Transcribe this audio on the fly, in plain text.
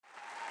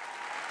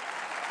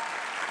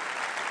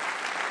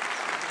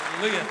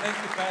Hallelujah. Thank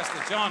you,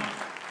 Pastor John.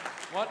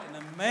 What an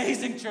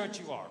amazing church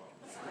you are.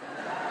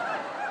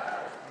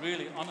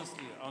 Really,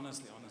 honestly.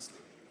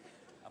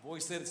 I've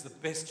always said it's the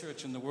best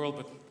church in the world,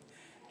 but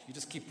you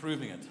just keep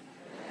proving it.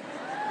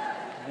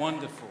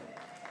 Wonderful.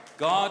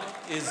 God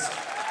is...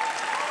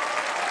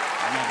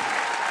 Amen.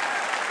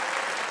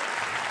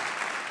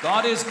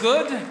 God is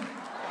good,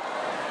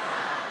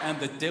 and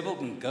the devil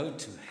can go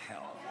to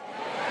hell.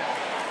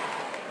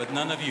 But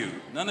none of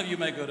you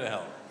may go to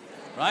hell.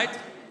 Right?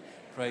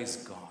 Praise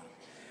God.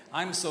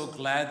 I'm so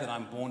glad that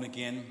I'm born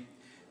again,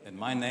 and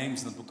my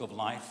name's in the book of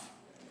life.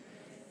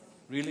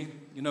 Really?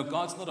 You know,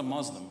 God's not a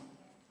Muslim.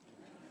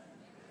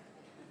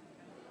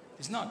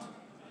 He's not.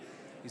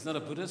 He's not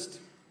a Buddhist.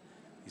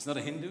 He's not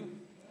a Hindu.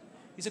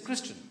 He's a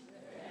Christian.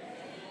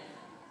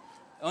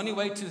 The only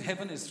way to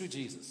heaven is through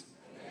Jesus.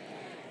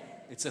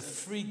 It's a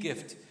free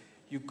gift.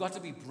 You've got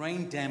to be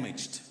brain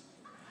damaged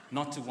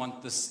not to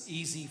want this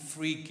easy,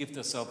 free gift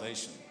of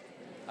salvation.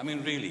 I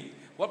mean, really.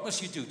 What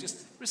must you do?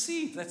 Just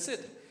receive. That's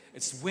it.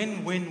 It's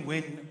win, win,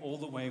 win, all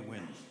the way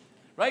win.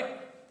 Right?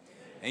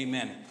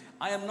 Amen.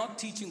 I am not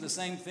teaching the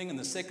same thing in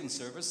the second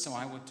service, so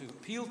I want to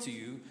appeal to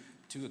you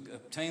to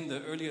obtain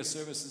the earlier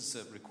services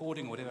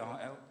recording, whatever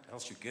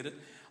else you get it.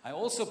 I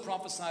also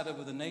prophesied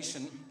over the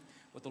nation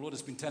what the Lord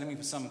has been telling me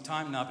for some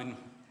time now. I've been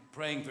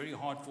praying very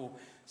hard for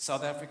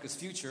South Africa's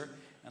future,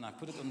 and I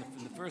put it in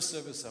the first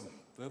service. I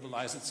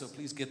verbalized it, so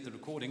please get the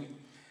recording.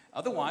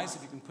 Otherwise,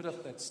 if you can put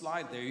up that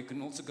slide there, you can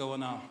also go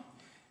on our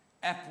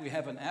app. We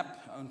have an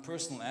app, our own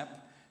personal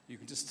app. You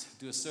can just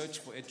do a search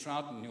for Ed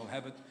Traut, and you'll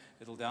have it.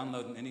 It'll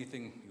download in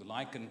anything you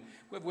like. And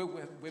we have a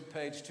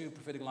webpage too,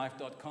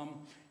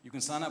 propheticlife.com. You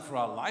can sign up for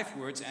our life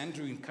words.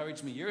 Andrew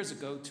encouraged me years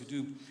ago to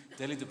do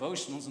daily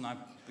devotionals, and I've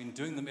been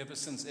doing them ever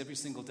since, every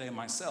single day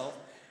myself.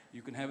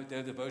 You can have a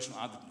daily devotional,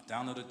 either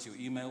download it to your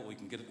email, or you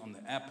can get it on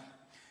the app.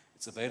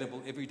 It's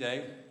available every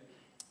day.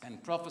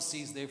 And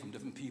prophecies there from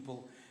different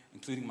people,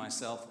 including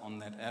myself, on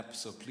that app.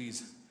 So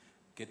please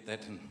get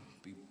that and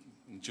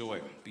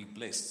enjoy, be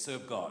blessed,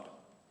 serve God.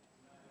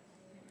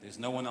 There's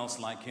no one else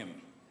like him.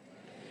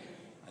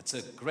 It's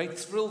a great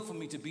thrill for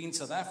me to be in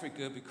South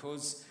Africa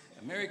because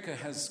America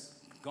has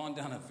gone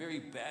down a very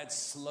bad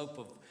slope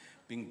of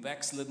being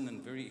backslidden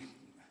and very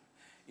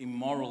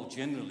immoral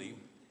generally.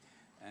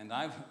 And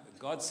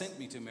God sent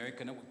me to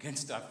America, and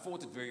I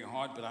fought it very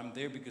hard, but I'm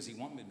there because he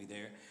wanted me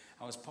there.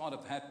 I was part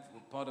of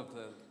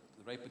the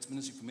Rapids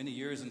ministry for many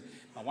years, and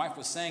my wife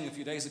was saying a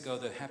few days ago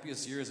the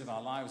happiest years of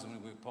our lives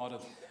when we were part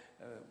of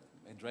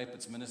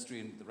Rapids ministry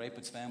and the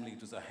Rapids family.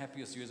 It was the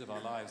happiest years of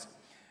our lives.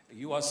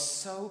 You are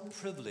so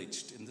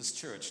privileged in this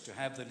church to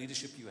have the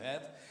leadership you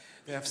have.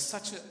 They have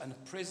such a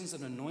presence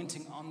and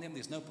anointing on them.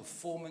 There's no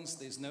performance.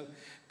 There's no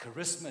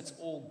charisma. It's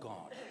all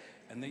God.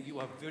 And that you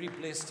are very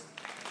blessed.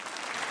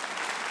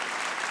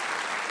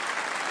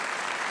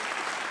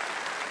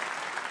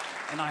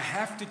 And I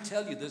have to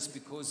tell you this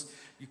because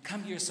you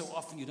come here so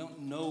often you don't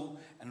know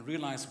and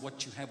realize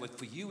what you have. What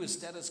for you is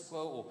status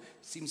quo or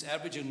seems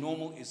average and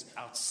normal is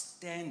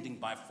outstanding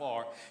by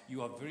far.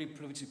 You are very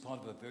privileged to be part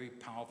of a very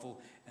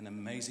powerful and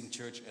amazing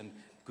church and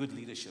good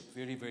leadership.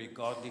 Very, very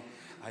godly.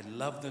 I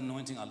love the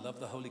anointing. I love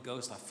the Holy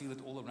Ghost. I feel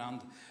it all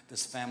around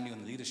this family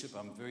and leadership.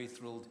 I'm very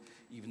thrilled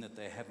even that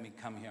they have me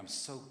come here. I'm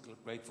so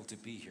grateful to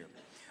be here.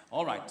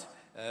 All right.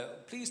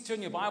 Please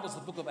turn your Bibles to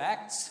the book of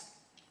Acts.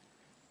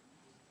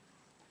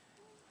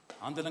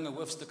 Handelinge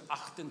hoofstuk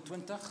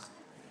 28.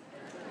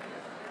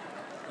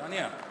 Ja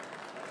nee.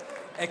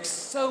 Ek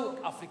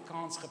sou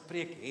Afrikaans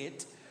gepreek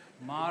het,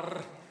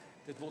 maar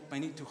dit word my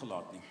nie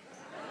toegelaat nie.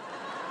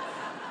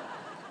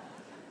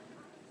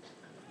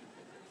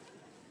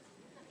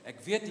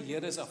 Ek weet die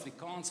Here is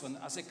Afrikaans want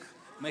as ek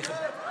my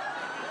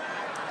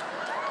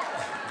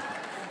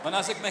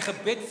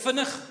gebed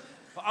vinnig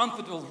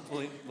beantwoord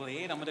wil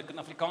hê, dan moet ek in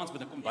Afrikaans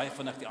bid, dan kom baie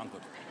vinnig die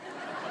antwoord.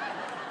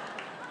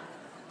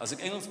 As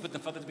ek Engels bid,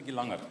 dan vat dit 'n bietjie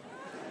langer.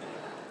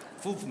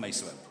 Voel vir my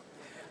so.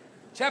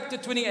 Chapter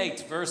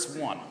 28, verse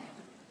 1.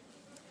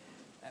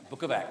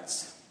 Book of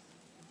Acts.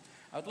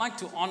 I would like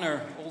to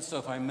honor also,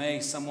 if I may,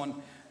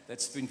 someone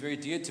that's been very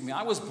dear to me.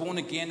 I was born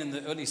again in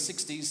the early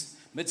 60s,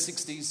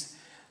 mid-60s.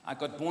 I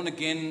got born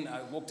again.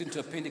 I walked into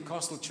a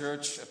Pentecostal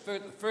church. The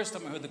first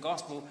time I heard the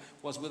gospel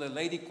was with a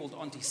lady called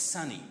Auntie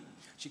Sunny.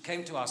 She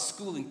came to our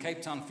school in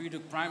Cape Town,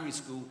 Friedrich Primary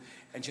School,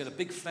 and she had a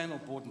big flannel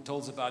board and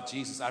told us about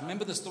Jesus. I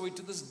remember the story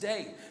to this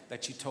day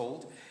that she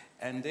told.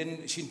 And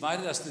then she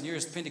invited us to the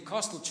nearest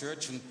Pentecostal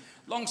church. And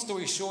long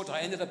story short, I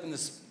ended up in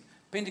this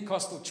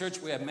Pentecostal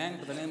church where a man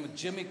by the name of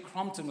Jimmy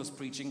Crompton was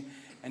preaching,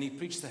 and he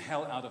preached the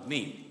hell out of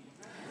me.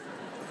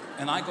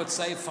 And I got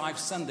saved 5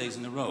 Sundays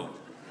in a row.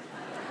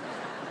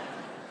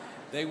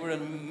 They were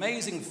an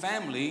amazing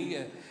family,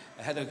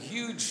 had a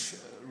huge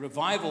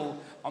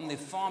revival on their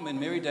farm in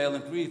Marydale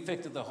and really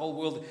affected the whole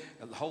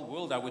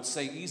world, I would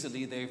say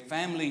easily. Their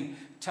family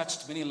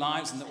touched many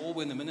lives and they all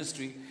were in the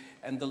ministry.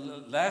 And the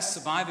last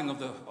surviving of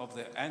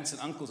the aunts and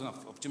uncles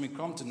of Jimmy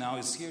Crompton now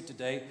is here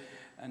today.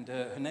 And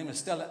her name is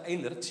Stella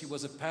Eilert. She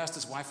was a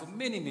pastor's wife for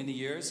many, many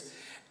years.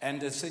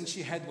 And since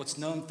she had what's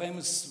known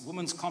famous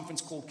women's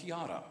conference called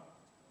Kiara.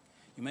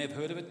 You may have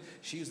heard of it.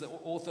 She was the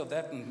author of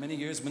that and many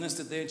years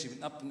ministered there. And she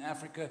went up in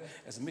Africa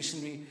as a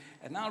missionary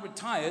and now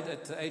retired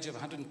at the age of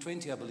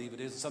 120, I believe it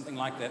is, something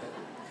like that.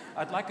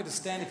 I'd like her to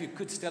stand if you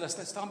could, Stella.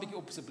 Sta 'n bietjie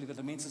op asseblief,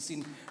 dat mense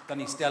sien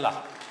Tannie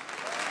Stella.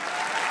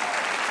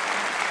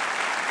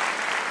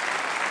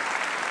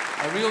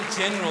 A real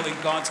general in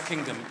God's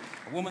kingdom.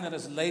 A woman that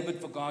has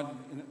labored for God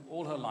in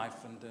all her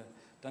life and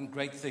done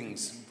great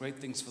things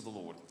for the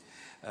Lord.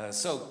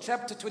 So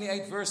chapter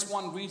 28, verse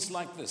 1 reads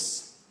like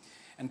this.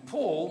 And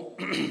Paul,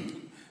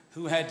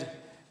 who had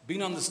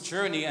been on this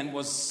journey and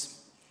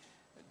was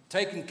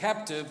taken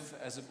captive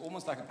as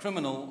almost like a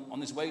criminal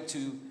on his way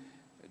to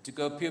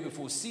go appear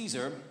before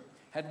Caesar,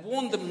 had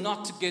warned them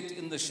not to get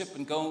in the ship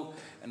and go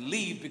and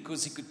leave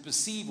because he could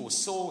perceive or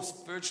saw,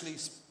 spiritually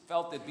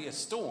felt there'd be a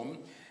storm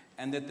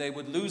and that they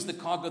would lose the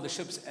cargo of the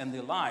ships and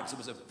their lives. It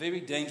was a very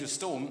dangerous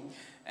storm.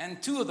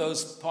 And two of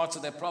those parts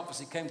of that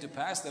prophecy came to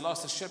pass. They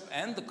lost the ship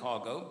and the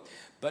cargo.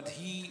 But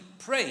he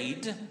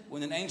prayed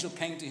when an angel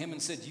came to him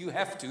and said, you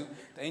have to.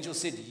 The angel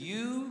said,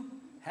 you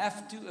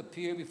have to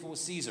appear before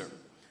Caesar.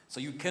 So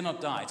you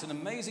cannot die. It's an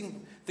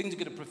amazing thing to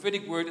get a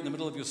prophetic word in the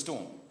middle of your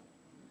storm.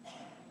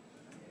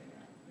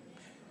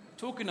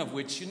 Talking of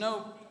which,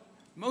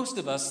 most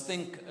of us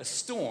think a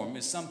storm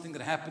is something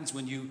that happens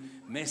when you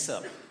mess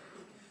up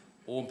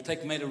or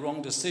made a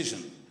wrong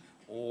decision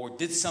or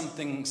did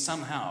something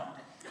somehow.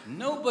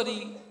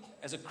 Nobody,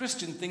 as a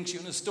Christian, thinks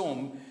you're in a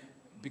storm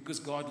because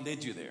God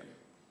led you there.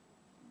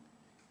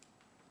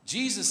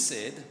 Jesus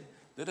said,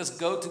 let us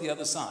go to the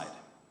other side.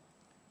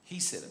 He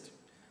said it.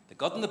 They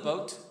got in the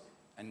boat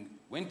and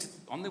went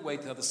on their way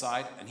to the other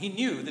side, and he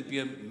knew there'd be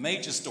a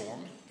major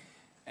storm,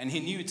 and he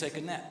knew he'd take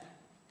a nap.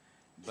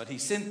 But he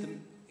sent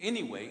them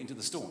anyway into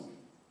the storm.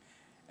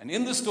 And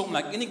in the storm,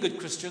 like any good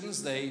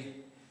Christians, they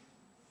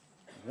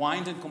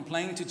whined and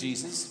complained to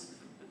Jesus.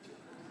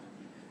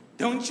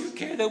 Don't you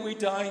care that we're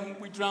dying,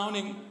 we're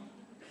drowning?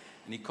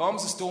 And he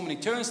calms the storm and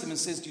he turns to them and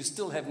says, you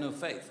still have no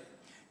faith.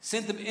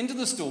 Sent them into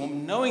the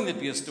storm, knowing there'd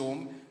be a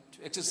storm,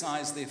 to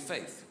exercise their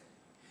faith.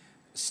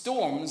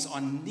 Storms are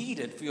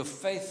needed for your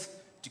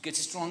faith to get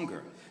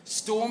stronger.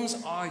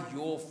 Storms are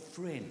your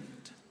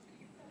friend,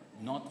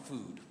 not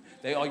food.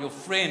 They are your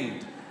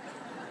friend.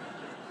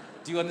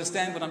 Do you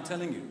understand what I'm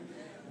telling you?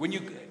 When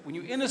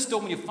you're in a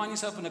storm, when you find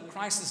yourself in a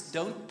crisis,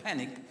 don't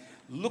panic.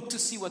 Look to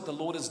see what the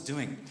Lord is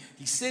doing.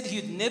 He said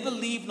he'd never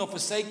leave nor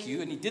forsake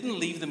you, and he didn't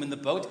leave them in the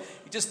boat.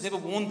 He just never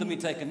warned them to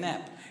take a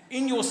nap.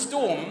 In your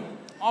storm,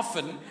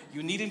 often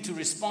you need him to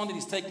respond, and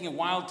he's taking a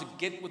while to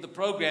get with the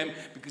program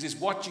because he's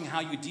watching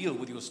how you deal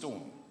with your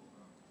storm.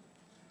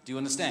 Do you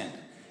understand?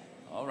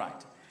 All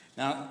right.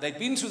 Now, they'd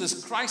been through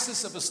this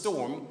crisis of a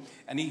storm,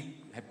 and he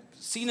had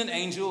seen an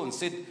angel and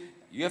said,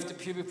 you have to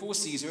appear before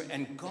Caesar,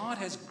 and God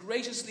has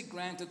graciously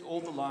granted all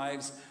the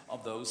lives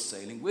of those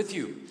sailing with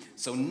you.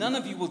 So none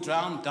of you will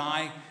drown,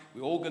 die.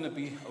 We're all going to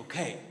be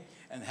okay.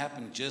 And it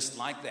happened just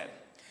like that.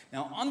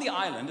 Now, on the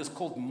island, it's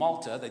called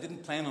Malta. They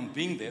didn't plan on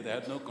being there. They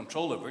had no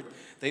control over it.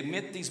 They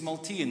met these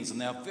Maltese, and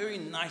they are very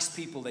nice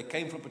people. They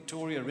came from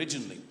Pretoria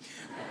originally.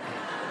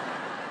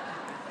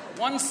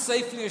 Once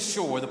safely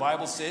ashore, the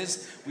Bible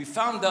says, we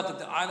found out that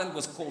the island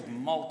was called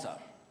Malta.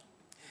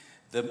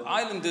 The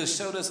islanders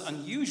showed us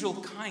unusual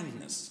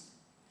kindness.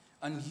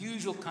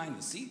 Unusual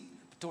kindness. See?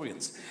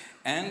 Praetorians.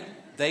 And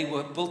they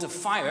built a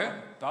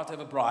fire, about to have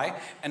a braai,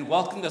 and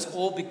welcomed us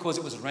all because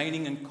it was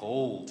raining and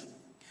cold.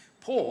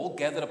 Paul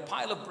gathered a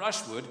pile of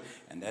brushwood,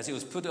 and as he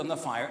was put on the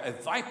fire, a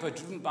viper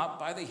driven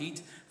by the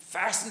heat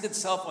fastened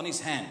itself on his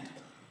hand.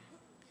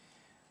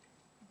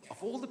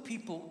 Of all the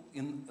people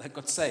that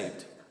got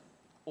saved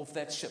off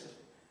that ship,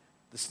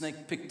 the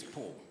snake picked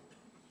Paul.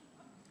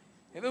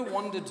 Ever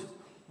wondered,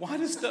 why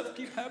does stuff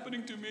keep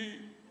happening to me?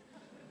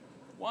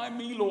 Why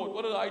me, Lord?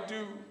 What did I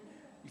do?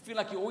 You feel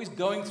like you're always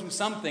going through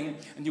something,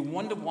 and you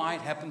wonder why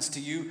it happens to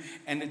you,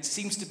 and it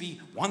seems to be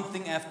one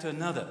thing after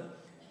another.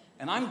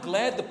 And I'm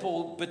glad that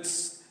Paul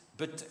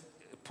bit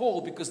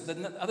Paul because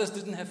the others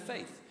didn't have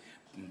faith.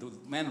 The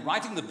man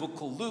writing the book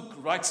called Luke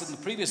writes in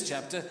the previous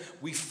chapter,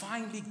 we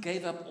finally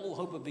gave up all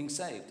hope of being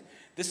saved.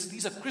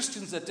 These are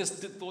Christians that just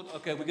thought,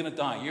 okay, we're going to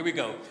die. Here we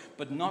go.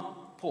 But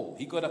not Paul.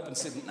 He got up and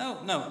said, no,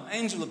 an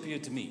angel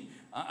appeared to me.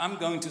 I'm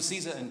going to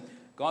Caesar, and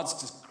God's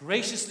just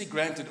graciously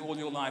granted all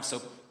your life,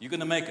 so you're going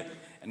to make it.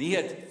 And he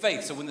had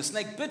faith. So when the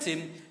snake bit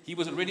him, he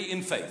was already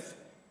in faith.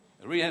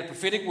 He already had a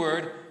prophetic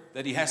word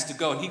that he has to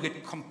go. And he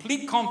had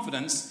complete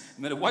confidence,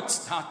 no matter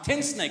how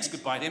 10 snakes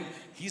could bite him,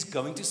 he's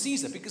going to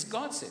Caesar because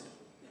God said.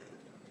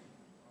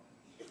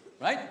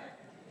 Right?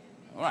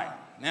 All right.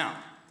 Now,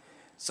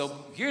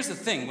 so here's the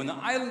thing. When the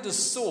islanders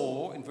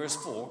saw, in verse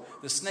 4,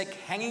 the snake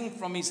hanging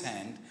from his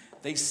hand,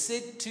 they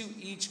said to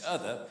each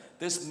other,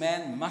 this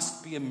man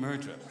must be a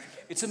murderer.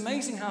 It's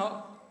amazing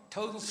how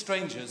total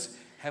strangers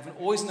have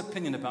always an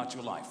opinion about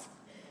your life.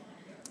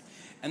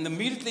 And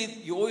immediately,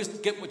 you always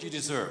get what you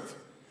deserve.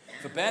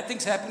 If bad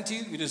things happen to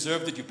you, you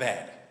deserve that you're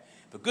bad.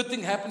 If a good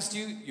thing happens to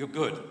you, you're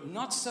good.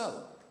 Not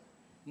so.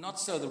 Not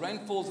so. The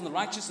rain falls on the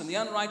righteous and the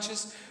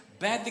unrighteous.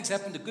 Bad things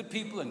happen to good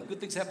people and good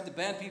things happen to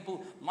bad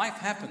people. Life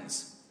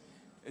happens.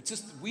 It's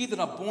just we that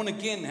are born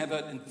again have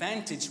an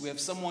advantage. We have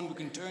someone we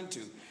can turn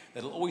to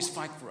that will always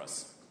fight for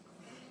us.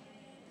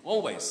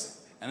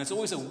 Always. And it's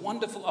always a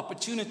wonderful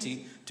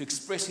opportunity to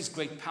express his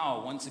great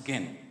power once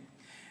again.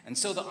 And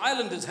so the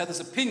islanders had this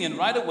opinion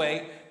right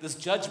away, this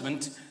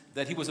judgment,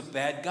 that he was a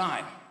bad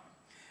guy.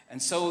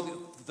 And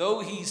so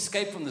though he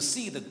escaped from the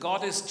sea, the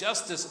goddess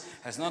Justice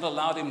has not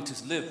allowed him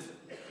to live.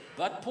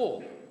 But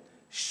Paul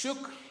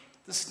shook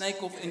the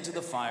snake off into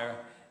the fire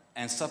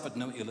and suffered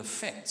no ill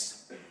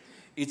effects.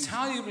 It's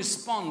how you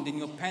respond in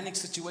your panic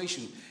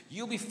situation.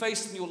 You'll be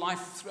faced in your life,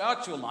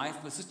 throughout your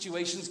life, with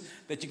situations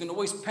that you can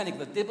always panic.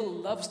 The devil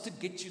loves to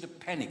get you to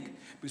panic,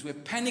 because where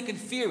panic and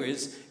fear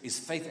is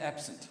faith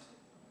absent.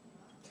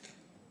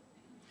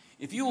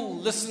 If you will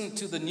listen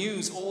to the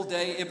news all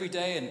day, every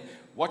day, and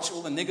watch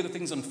all the negative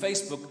things on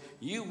Facebook,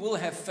 you will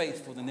have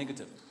faith for the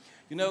negative.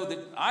 You know, that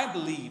I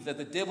believe that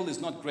the devil is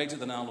not greater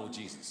than our Lord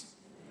Jesus.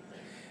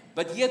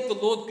 But yet the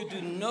Lord could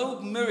do no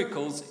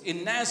miracles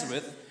in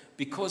Nazareth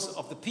because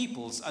of the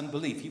people's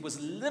unbelief. He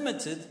was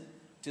limited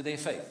to their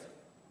faith.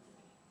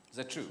 Is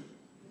that true?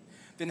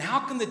 Then how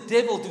can the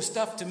devil do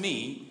stuff to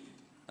me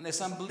unless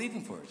I'm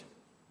believing for it?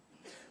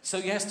 So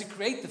he has to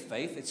create the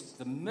faith. It's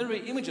the mirror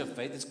image of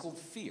faith. It's called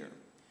fear.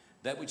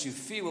 That which you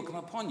fear will come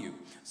upon you.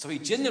 So he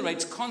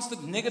generates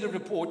constant negative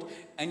report,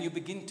 and you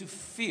begin to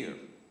fear.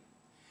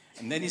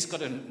 And then he's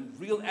got a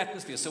real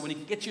atmosphere. So when he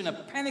gets you in a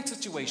panic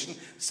situation,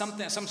 some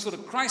sort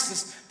of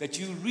crisis, that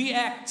you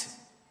react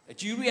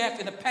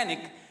in a panic,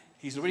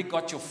 he's already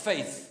got your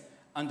faith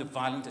under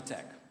violent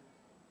attack.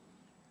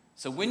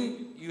 So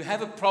when you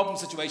have a problem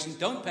situation,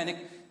 don't panic,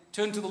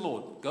 turn to the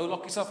Lord. Go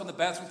lock yourself in the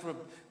bathroom for a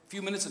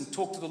few minutes and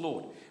talk to the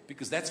Lord,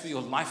 because that's where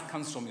your life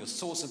comes from. Your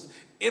source of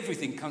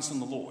everything comes from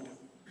the Lord.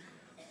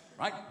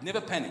 Right? Never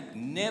panic.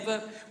 Never.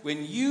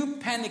 When you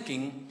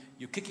panicking,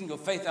 you're kicking your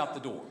faith out the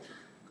door.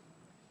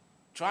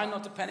 Try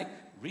not to panic.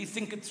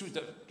 Rethink it through.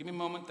 Give me a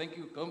moment. Thank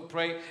you. Go and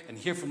pray and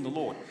hear from the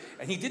Lord.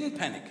 And he didn't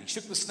panic. He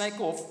shook the snake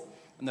off,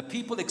 and the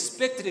people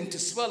expected him to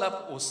swell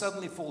up or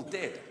suddenly fall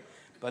dead.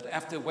 But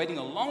after waiting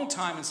a long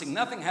time and seeing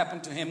nothing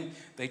happen to him,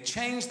 they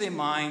changed their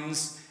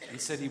minds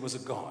and said he was a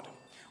god.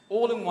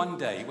 All in one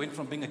day. He went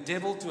from being a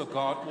devil to a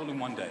god all in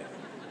one day.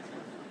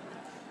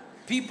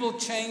 People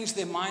change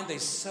their mind. They're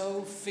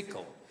so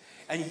fickle.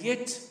 And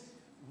yet,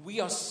 we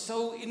are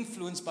so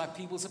influenced by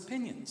people's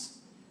opinions.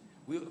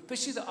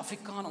 Especially the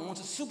Afrikaner, ons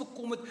is so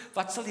bekommerd,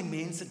 wat sal die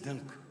mense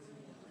dink?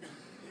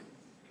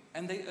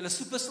 And hulle is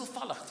so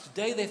wisselvallig.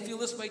 Today they feel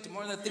this way,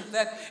 tomorrow they think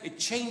that. It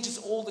changes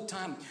all the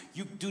time.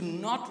 You do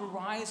not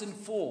rise and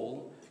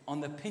fall on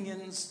the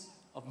opinions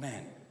of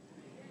man.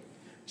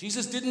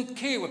 Jesus didn't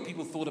care what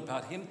people thought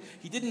about him.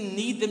 He didn't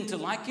need them to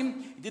like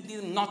him. He didn't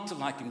need them not to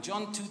like him.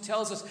 John 2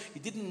 tells us he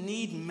didn't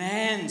need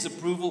man's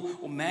approval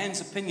or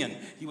man's opinion.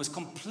 He was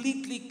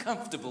completely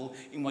comfortable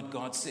in what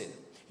God said.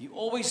 He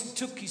always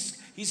took his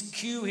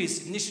cue,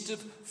 his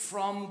initiative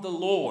from the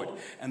Lord.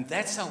 And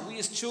that's how we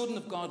as children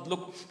of God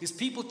look. Because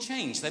people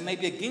change. They may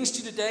be against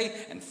you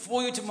today and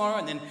for you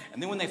tomorrow. And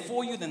then when they're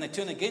for you, then they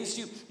turn against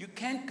you. You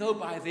can't go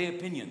by their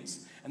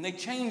opinions. And they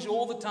change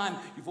all the time.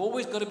 You've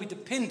always got to be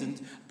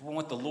dependent upon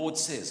what the Lord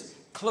says.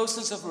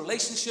 Closeness of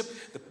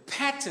relationship, the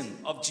pattern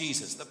of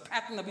Jesus, the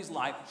pattern of his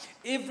life.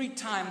 Every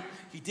time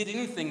he did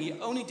anything, he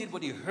only did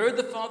what he heard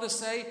the Father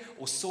say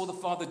or saw the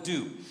Father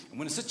do. And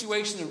when a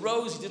situation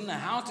arose he didn't know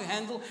how to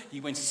handle,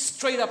 he went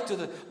straight up to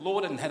the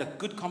Lord and had a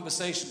good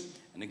conversation.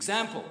 An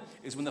example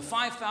is when the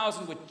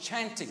 5,000 were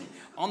chanting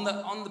on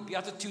the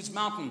Beatitudes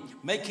Mountain,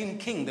 make him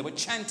king. They were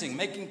chanting,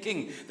 make him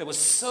king. They were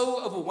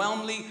so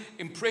overwhelmingly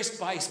impressed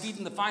by his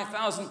feeding the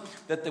 5,000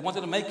 that they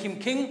wanted to make him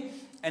king.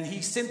 And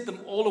he sent them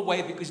all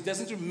away because he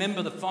doesn't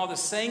remember the Father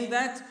saying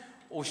that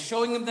or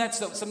showing him that.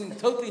 So something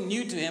totally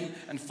new to him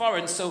and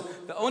foreign. So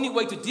the only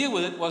way to deal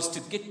with it was to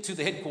get to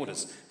the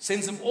headquarters.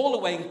 Sends them all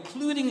away,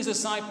 including his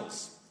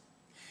disciples.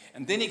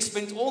 And then he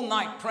spent all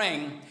night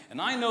praying. And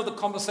I know the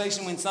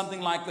conversation went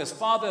something like this.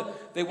 Father,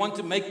 they want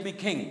to make me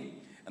king.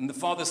 And the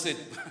Father said,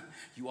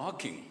 you are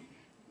king.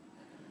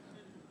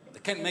 They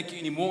can't make you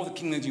any more the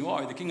king than you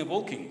are. The king of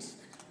all kings.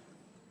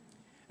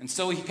 And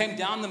so he came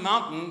down the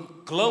mountain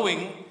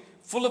glowing,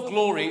 full of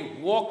glory,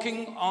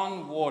 walking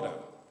on water,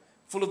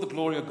 full of the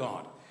glory of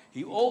God.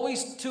 He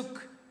always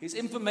took his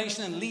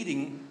information and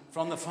leading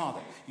from the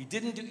Father. He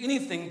didn't do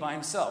anything by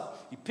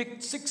himself. He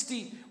picked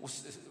 60 or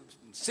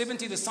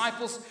 70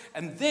 disciples,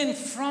 and then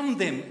from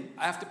them,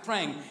 after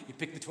praying, he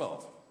picked the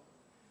 12.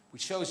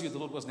 Which shows you the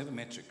Lord was never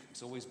metric.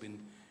 He's always been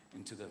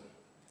into the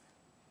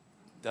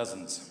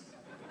dozens.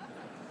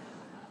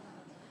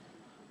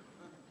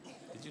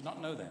 Did you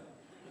not know that?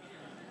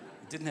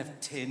 He didn't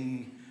have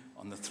 10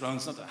 on the throne.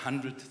 It's not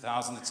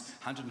 100,000, it's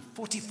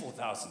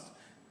 144,000.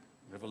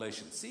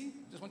 Revelation. See?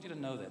 I just want you to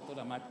know that. Thought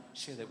I might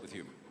share that with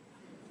you.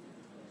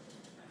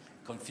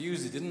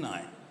 Confused you, didn't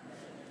I?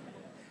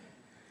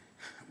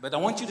 But I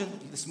want you to,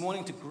 this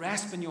morning, to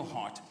grasp in your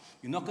heart.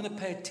 You're not going to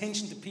pay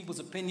attention to people's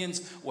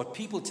opinions, what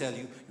people tell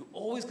you. You're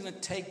always going to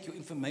take your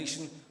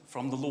information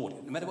from the Lord,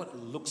 no matter what it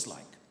looks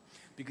like.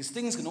 Because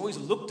things can always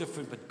look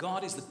different, but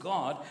God is the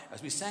God,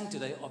 as we sang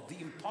today, of the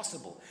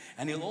impossible.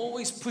 And He'll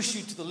always push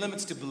you to the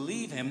limits to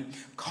believe Him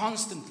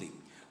constantly.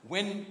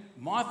 When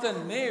Martha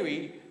and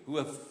Mary, who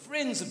were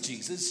friends of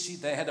Jesus,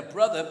 they had a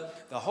brother.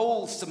 The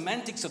whole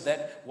semantics of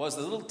that was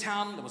the little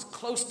town that was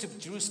close to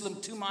Jerusalem,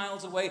 2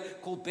 miles away,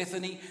 called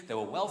Bethany. They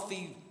were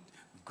wealthy,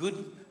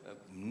 good,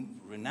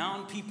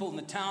 renowned people in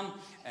the town.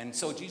 And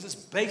so Jesus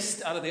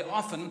based out of their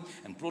orphan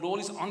and brought all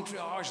his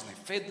entourage, and they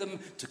fed them,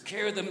 took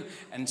care of them.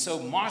 And so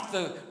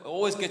Martha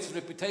always gets the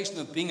reputation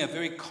of being a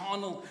very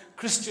carnal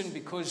Christian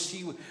because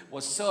she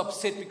was so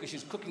upset because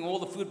she's cooking all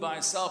the food by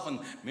herself, and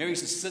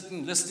Mary's just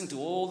sitting listening to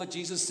all that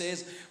Jesus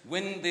says.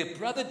 When their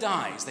brother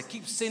dies, they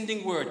keep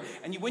sending word.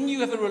 And when you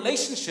have a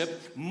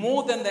relationship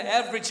more than the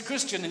average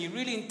Christian, and you're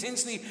really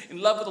intensely in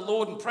love with the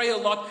Lord and pray a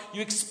lot,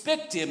 you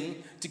expect Him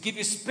to give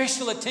you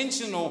special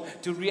attention or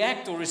to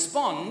react or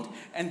respond.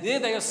 And there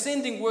they are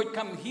sending word,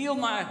 come heal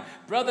my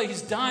brother,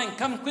 he's dying,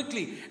 come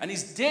quickly. And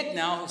he's dead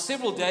now,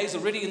 several days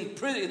already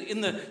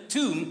in the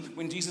tomb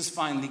when Jesus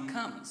finally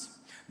comes.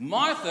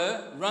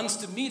 Martha runs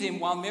to meet him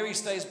while Mary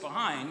stays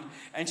behind,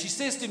 and she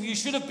says to him, you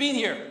should have been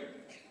here.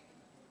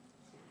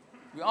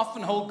 We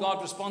often hold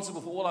God responsible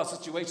for all our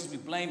situations. We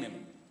blame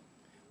Him.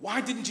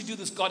 Why didn't you do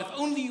this, God? If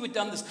only you had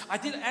done this. I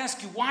did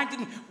ask you,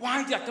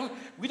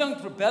 we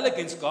don't rebel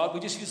against God. We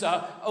just use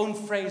our own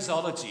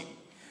phraseology.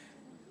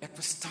 Ek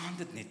verstaan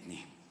dit net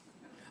nie.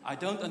 I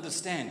don't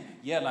understand.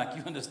 Yeah, like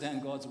you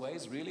understand God's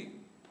ways, really?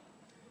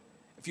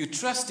 If you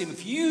trust Him,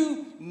 if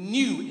you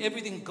knew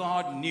everything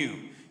God knew,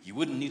 you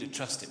wouldn't need to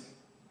trust Him.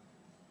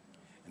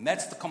 And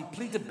that's the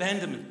complete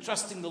abandonment,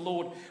 trusting the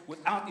Lord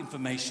without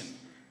information.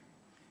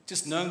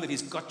 Just knowing that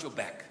He's got your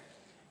back.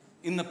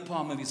 In the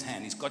palm of His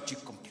hand, He's got you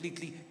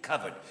completely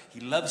covered.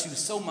 He loves you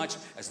so much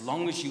as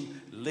long as you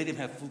let Him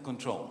have full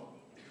control.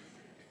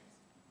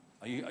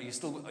 Are you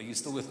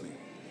still with me?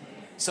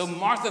 So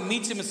Martha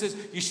meets him and says,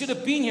 you should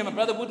have been here, my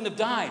brother wouldn't have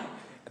died.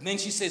 And then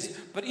she says,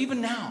 but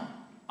even now,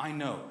 I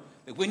know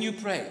that when you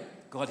pray,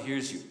 God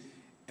hears you.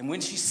 And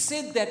when she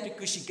said that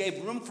because she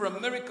gave room for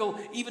a miracle,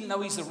 even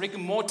though he's a rigor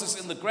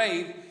mortis in the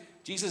grave,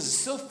 Jesus is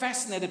so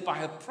fascinated by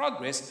her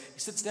progress, he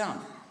sits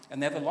down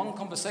and they have a long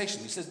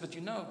conversation. He says, but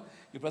you know,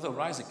 your brother will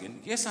rise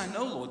again. Yes, I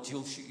know, Lord,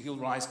 he'll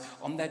rise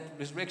on that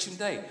resurrection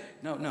day.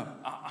 No,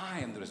 I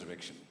am the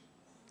resurrection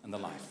and the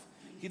life.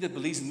 He that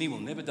believes in me will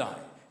never die.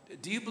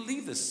 Do you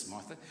believe this,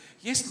 Martha?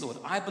 Yes, Lord,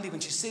 I believe.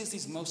 And she says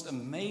these most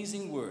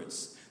amazing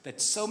words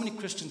that so many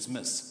Christians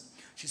miss.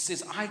 She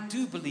says, I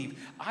do believe.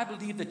 I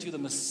believe that you're the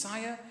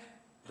Messiah,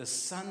 the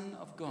Son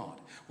of God.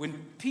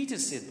 When Peter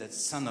said that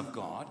Son of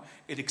God,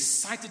 it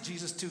excited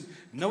Jesus to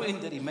no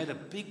end that he made a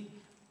big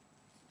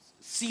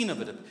scene of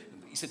it.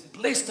 He said,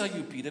 blessed are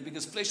you, Peter,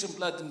 because flesh and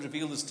blood didn't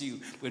reveal this to you.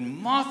 When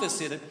Martha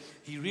said it,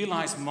 he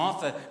realized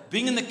Martha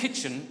being in the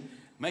kitchen,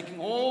 making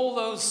all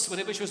those,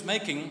 whatever she was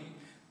making,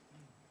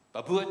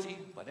 baboortie,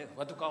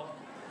 wat ook al.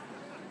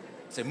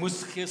 Sy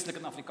moes geestelik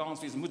in Afrikaans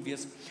wees, moet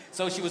wees.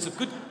 So she was a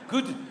good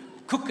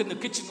cook in the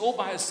kitchen all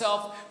by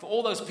herself for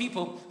all those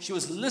people. She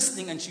was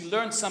listening and she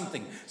learned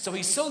something. So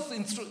he's so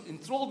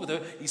enthralled with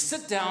her, he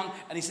sit down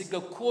and he said, go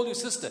call your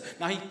sister.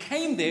 Now he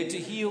came there to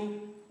heal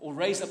or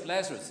raise up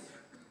Lazarus,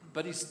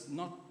 but he's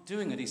not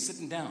doing it. He's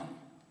sitting down.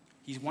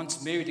 He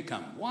wants Mary to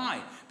come.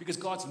 Why? Because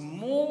God's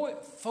more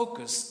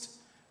focused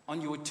on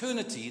your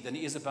eternity than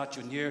He is about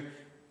your near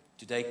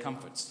today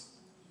comforts.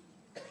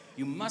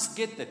 You must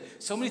get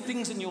that. So many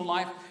things in your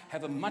life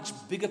have a much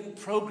bigger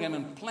program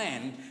and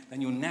plan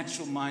than your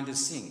natural mind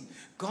is seeing.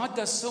 God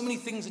does so many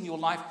things in your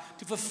life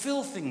to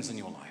fulfill things in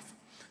your life.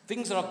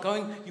 Things that are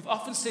going, you've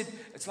often said,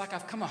 it's like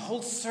I've come a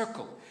whole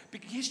circle.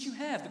 Yes, you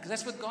have, because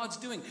that's what God's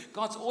doing.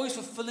 God's always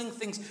fulfilling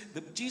things.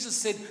 Jesus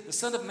said, the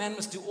Son of Man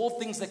must do all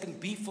things that can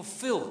be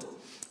fulfilled.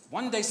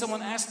 One day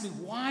someone asked me,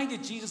 why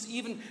did Jesus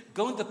even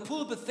go into the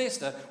pool of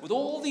Bethesda with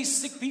all these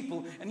sick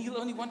people and heal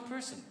only one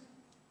person?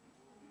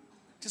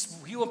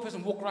 Just heal one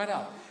person, walk right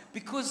out.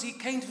 Because He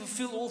came to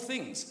fulfill all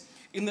things.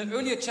 In the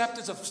earlier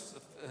chapters of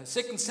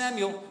 1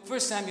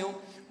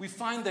 Samuel, we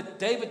find that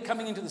David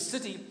coming into the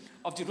city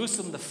of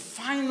Jerusalem, the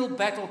final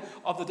battle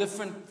of the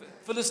different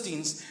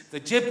Philistines, the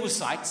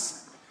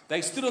Jebusites,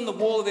 they stood on the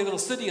wall of their little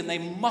city and they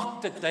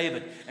mocked at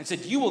David and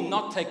said, you will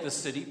not take this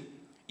city.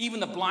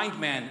 Even a blind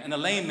man and a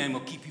lame man will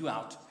keep you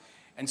out.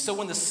 And so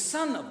when the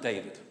son of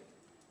David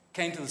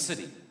came to the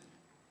city,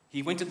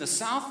 he went to the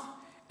south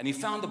and he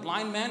found the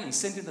blind man and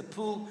sent him to the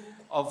pool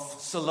of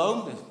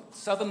Siloam, the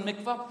southern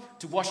mikvah,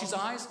 to wash his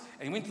eyes.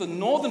 And he went to the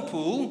northern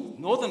pool,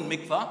 northern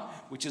mikvah,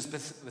 which is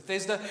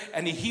Bethesda,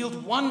 and he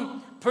healed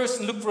one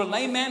person, looked for a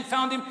lame man,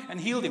 found him,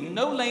 and healed him.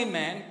 No lame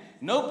man,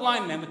 no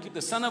blind man would keep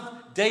the son of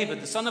David,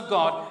 the son of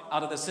God,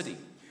 out of the city,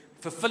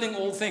 fulfilling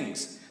all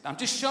things. Now, I'm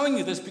just showing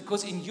you this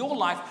because in your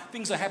life,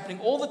 things are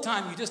happening all the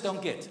time you just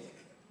don't get.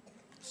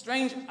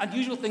 Strange,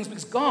 unusual things,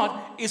 because God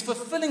is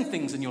fulfilling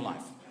things in your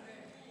life.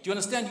 Do you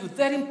understand? You're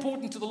that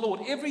important to the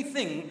Lord.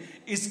 Everything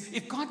is,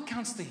 if God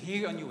counts the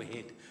hair on your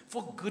head,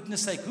 for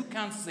goodness sake, who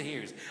counts the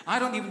hairs? I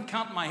don't even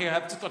count my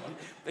hair.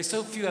 There's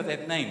so few of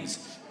that names.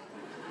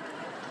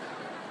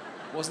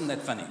 Wasn't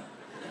that funny?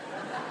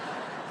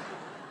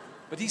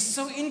 But he's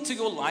so into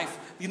your life,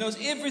 he knows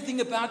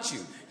everything about you.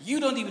 You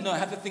don't even know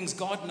half the things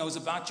God knows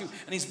about you.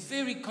 And he's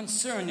very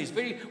concerned. He's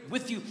very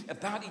with you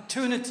about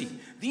eternity.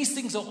 These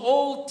things are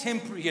all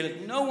temporary.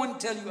 Let no one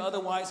tell you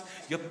otherwise.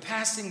 You're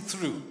passing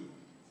through.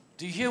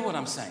 Do you hear what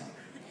I'm saying?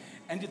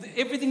 And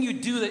everything you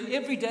do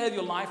every day of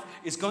your life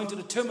is going to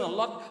determine a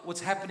lot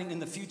what's happening in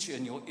the future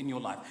in your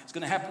life. It's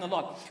going to happen a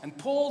lot. And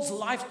Paul's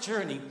life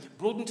journey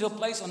brought him to a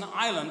place on an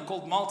island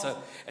called Malta.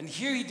 And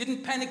here he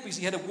didn't panic because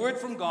he had a word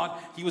from God.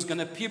 He was going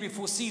to appear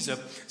before Caesar.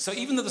 So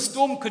even though the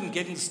storm couldn't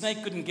get him, the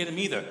snake couldn't get him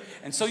either.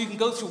 And so you can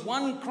go through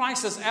one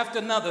crisis after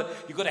another.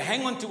 You've got to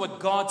hang on to what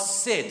God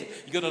said.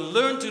 You've got to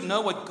learn to know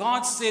what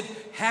God said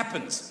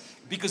happens.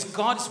 Because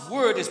God's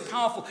word is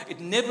powerful.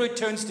 It never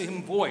returns to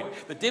him void.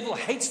 The devil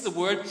hates the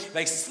word.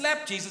 They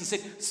slapped Jesus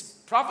and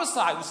said,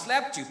 prophesy, who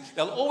slapped you.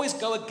 They'll always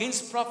go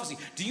against prophecy.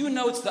 Do you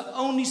know it's the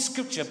only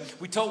scripture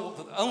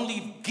the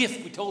only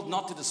gift we told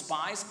not to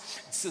despise?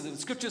 So the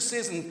scripture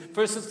says in 1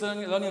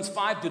 Thessalonians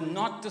 5, do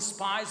not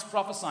despise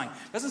prophesying.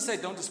 It doesn't say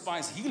don't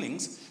despise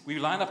healings. We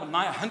line up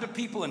 100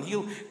 people and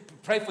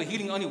pray for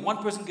healing, only one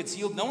person gets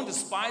healed. No one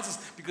despises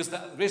because the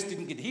rest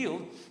didn't get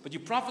healed. But you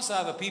prophesy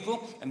over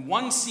people, and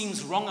one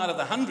seems wrong out of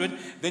the 100,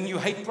 then you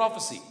hate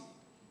prophecy.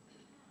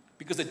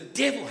 Because the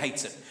devil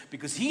hates it,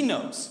 because he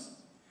knows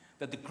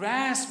that the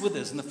grass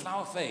withers and the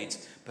flower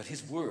fades, but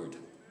his word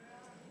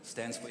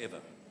stands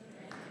forever.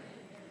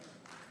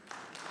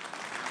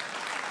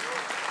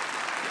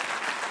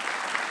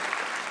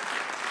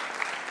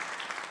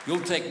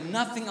 You'll take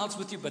nothing else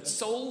with you but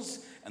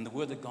souls and the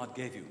word that God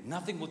gave you.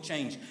 Nothing will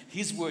change.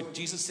 His word,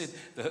 Jesus said,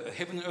 the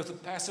heaven and earth will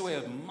pass away,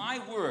 but my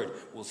word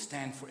will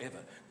stand forever.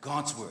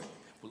 God's word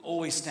will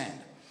always stand.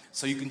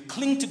 So you can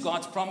cling to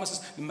God's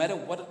promises no matter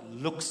what it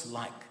looks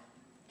like.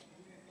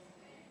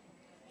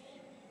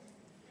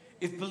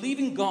 If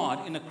believing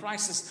God in a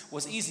crisis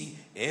was easy,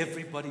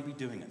 everybody would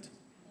be doing it.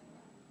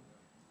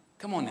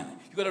 Come on now.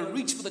 You've got to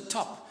reach for the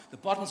top. The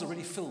bottom's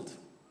already filled.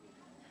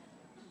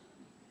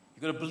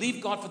 You've got to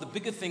believe God for the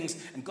bigger things,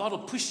 and God will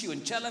push you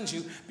and challenge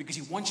you because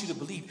he wants you to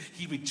believe.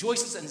 He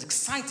rejoices and is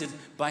excited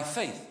by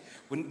faith.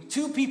 When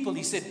two people,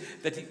 he said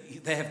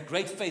that they have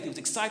great faith. He was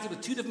excited with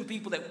two different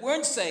people that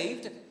weren't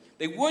saved,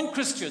 they weren't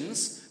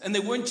Christians, and they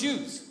weren't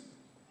Jews.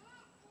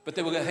 But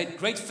they had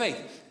great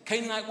faith.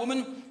 Canaanite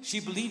woman,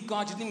 she believed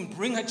God. She didn't even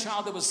bring her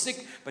child that was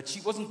sick, but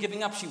she wasn't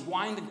giving up. She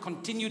whined and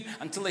continued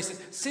until they said,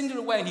 send her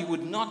away. And he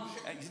would not.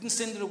 He didn't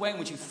send her away. And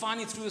when she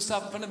finally threw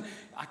herself in front of him,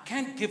 I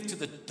can't give to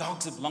the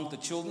dogs that belong to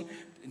children.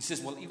 And he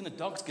says, well, even the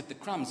dogs get the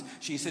crumbs.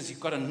 She says,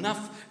 you've got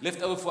enough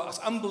left over for us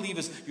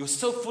unbelievers. You're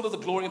so full of the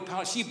glory and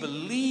power. She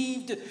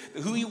believed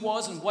who he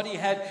was and what he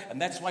had.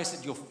 And that's why I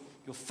said, your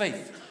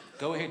faith.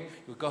 Go ahead.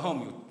 You'll go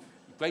home. Your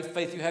great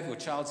faith you have, your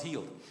child's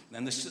healed.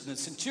 And the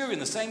centurion,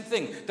 the same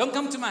thing. Don't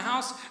come to my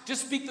house,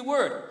 just speak the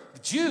word. The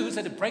Jews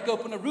had to break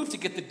open a roof to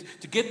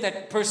get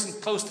that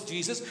person close to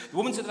Jesus. The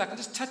woman said, I can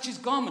just touch his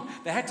garment.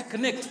 They had to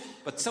connect.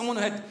 But someone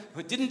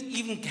who didn't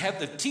even have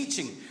the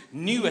teaching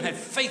knew and had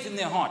faith in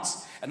their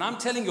hearts. And I'm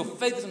telling you, your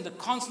faith is under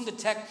constant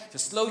attack to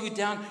slow you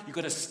down. You've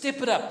got to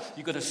step it up.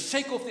 You've got to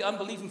shake off the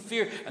unbelief and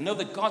fear and know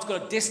that God's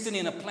got a destiny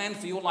and a plan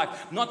for your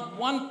life. Not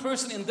one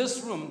person in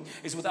this room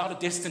is without a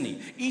destiny.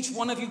 Each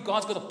one of you,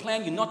 God's got a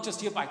plan. You're not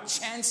just here by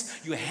chance.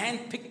 You're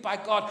handpicked by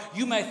God.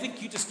 You may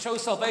think you just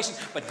chose salvation,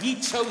 but he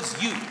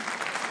chose you.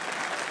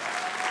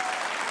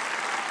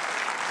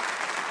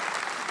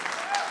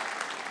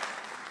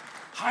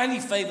 Highly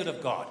favored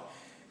of God.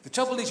 The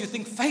trouble is you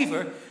think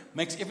favor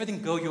makes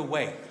everything go your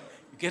way.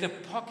 You get a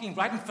parking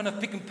right in front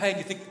of Pick and Pay and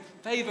you think,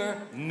 favor?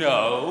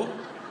 No.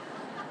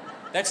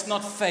 That's not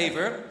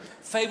favor.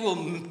 Favor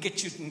will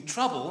get you in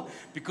trouble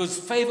because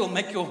favor will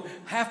make your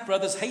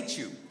half-brothers hate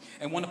you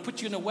and want to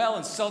put you in a well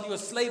and sell you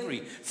as slavery.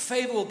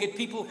 Favor will get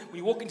people, when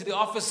you walk into the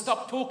office,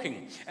 stop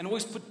talking and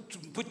always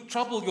put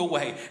trouble your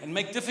way and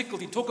make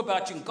difficulty, talk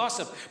about you and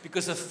gossip,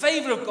 because the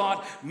favor of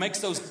God makes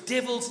those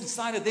devils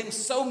inside of them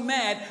so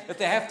mad that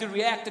they have to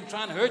react and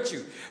try and hurt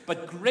you.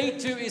 But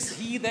greater is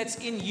he that's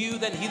in you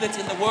than he that's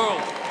in the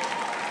world.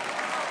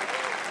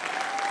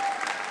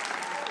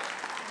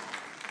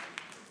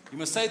 You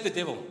must say to the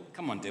devil,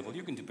 come on, devil,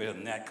 you can do better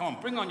than that. Come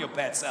on, bring on your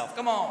bad self.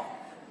 Come on.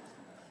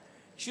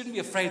 You shouldn't be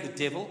afraid of the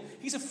devil.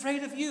 He's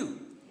afraid of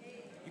you.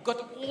 You've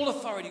got all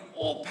authority,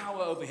 all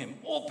power over him,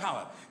 all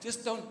power.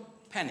 Just don't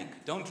panic.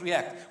 Don't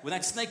react. When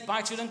that snake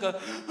bites you, don't go,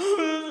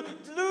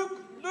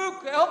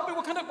 Luke, help me.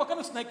 What kind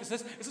of snake is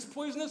this? Is this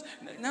poisonous?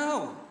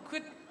 No,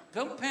 quit.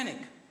 Don't panic.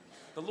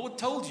 The Lord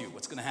told you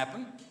what's going to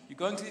happen. You're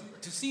going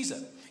to Caesar.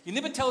 He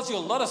never tells you a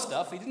lot of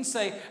stuff. He didn't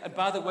say, and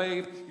by the way,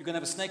 you're going to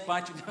have a snake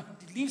bite you.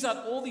 He leaves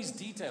out all these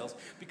details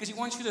because he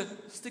wants you to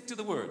stick to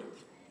the word.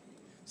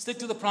 Stick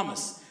to the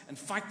promise and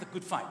fight the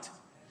good fight.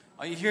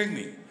 Are you hearing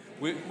me?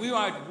 We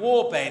are at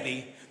war,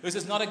 baby. This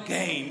is not a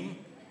game.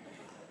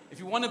 If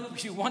you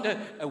want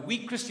a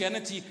weak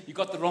Christianity, you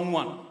got the wrong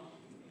one.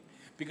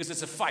 Because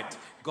it's a fight.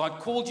 God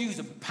called you, he's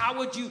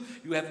empowered you,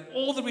 you have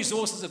all the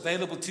resources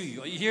available to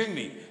you. Are you hearing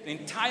me? The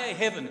entire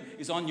heaven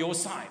is on your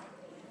side.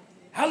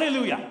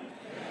 Hallelujah. Amen.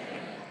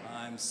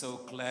 I'm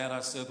so glad I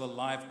serve a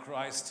live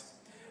Christ.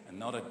 and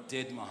not a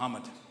dead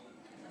Muhammad.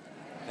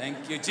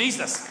 Thank you,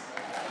 Jesus.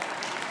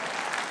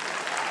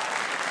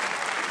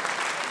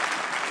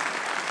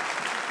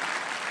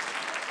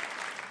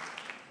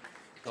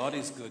 God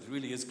is good,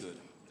 really is good.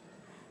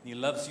 He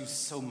loves you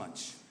so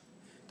much.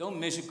 Don't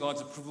measure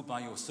God's approval by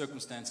your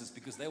circumstances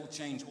because they will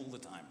change all the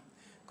time.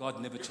 God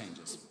never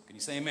changes. Can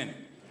you say amen?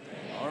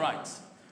 Amen. All right.